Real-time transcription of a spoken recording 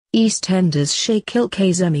EastEnders Shakil,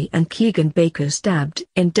 Kazemi and Keegan Baker stabbed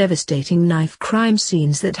in devastating knife crime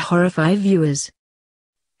scenes that horrify viewers.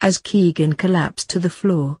 As Keegan collapsed to the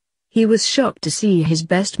floor, he was shocked to see his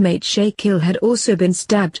best mate Shakil had also been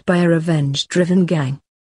stabbed by a revenge-driven gang.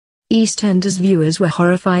 EastEnders viewers were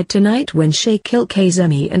horrified tonight when Shakil,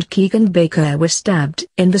 Kazemi and Keegan Baker were stabbed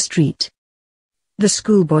in the street. The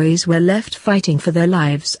schoolboys were left fighting for their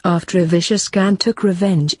lives after a vicious gang took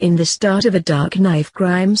revenge in the start of a dark knife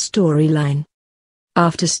crime storyline.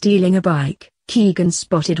 After stealing a bike, Keegan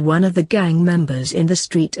spotted one of the gang members in the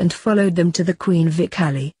street and followed them to the Queen Vic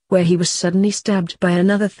alley, where he was suddenly stabbed by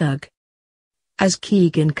another thug. As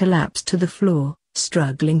Keegan collapsed to the floor,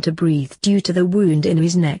 struggling to breathe due to the wound in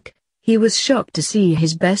his neck, he was shocked to see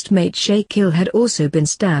his best mate Shakil had also been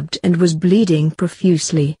stabbed and was bleeding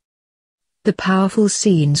profusely. The powerful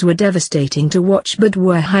scenes were devastating to watch but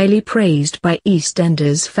were highly praised by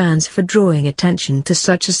EastEnders fans for drawing attention to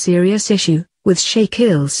such a serious issue, with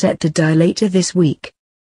Shakil set to die later this week.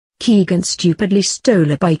 Keegan stupidly stole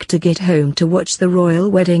a bike to get home to watch the royal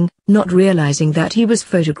wedding, not realizing that he was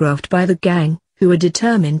photographed by the gang, who were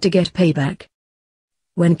determined to get payback.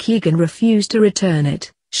 When Keegan refused to return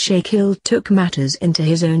it, Shakil took matters into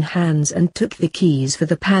his own hands and took the keys for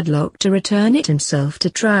the padlock to return it himself to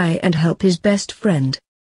try and help his best friend.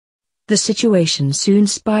 The situation soon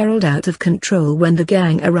spiraled out of control when the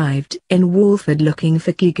gang arrived in Walford looking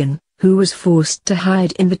for Keegan, who was forced to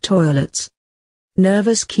hide in the toilets.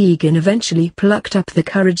 Nervous Keegan eventually plucked up the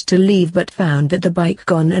courage to leave but found that the bike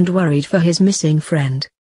gone and worried for his missing friend.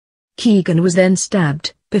 Keegan was then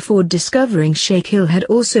stabbed, before discovering Shakil had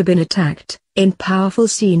also been attacked, in powerful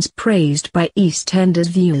scenes praised by EastEnders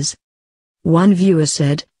viewers. One viewer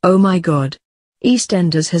said, "Oh my God.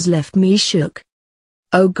 EastEnders has left me shook."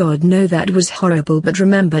 "Oh God no, that was horrible, but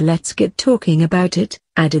remember, let's get talking about it,"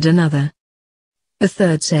 added another. A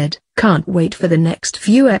third said, "Can't wait for the next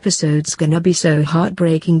few episodes, gonna be so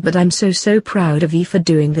heartbreaking, but I'm so proud of you for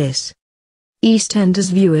doing this."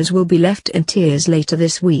 EastEnders viewers will be left in tears later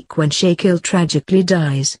this week when Shakil tragically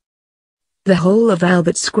dies. The whole of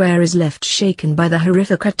Albert Square is left shaken by the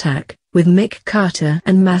horrific attack, with Mick Carter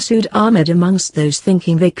and Masood Ahmed amongst those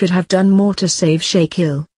thinking they could have done more to save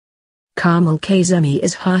Shakil. Carmel Kazemi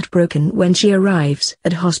is heartbroken when she arrives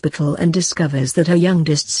at hospital and discovers that her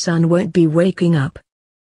youngest son won't be waking up.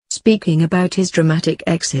 Speaking about his dramatic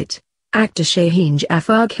exit, actor Shaheen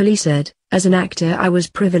Jafar Khali said, "As an actor I was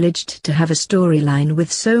privileged to have a storyline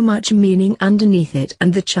with so much meaning underneath it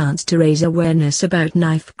and the chance to raise awareness about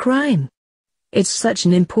knife crime. It's such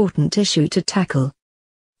an important issue to tackle."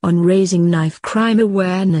 On raising knife crime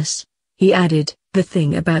awareness, he added, "The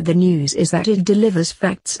thing about the news is that it delivers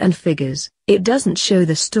facts and figures, it doesn't show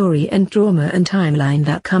the story and trauma and timeline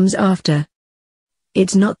that comes after.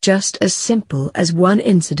 It's not just as simple as one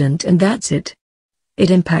incident and that's it. It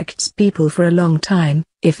impacts people for a long time,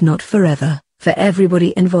 if not forever, for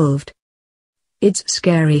everybody involved. It's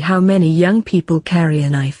scary how many young people carry a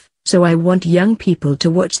knife, so I want young people to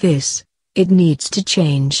watch this. It needs to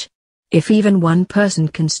change. If even one person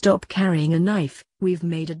can stop carrying a knife, we've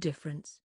made a difference."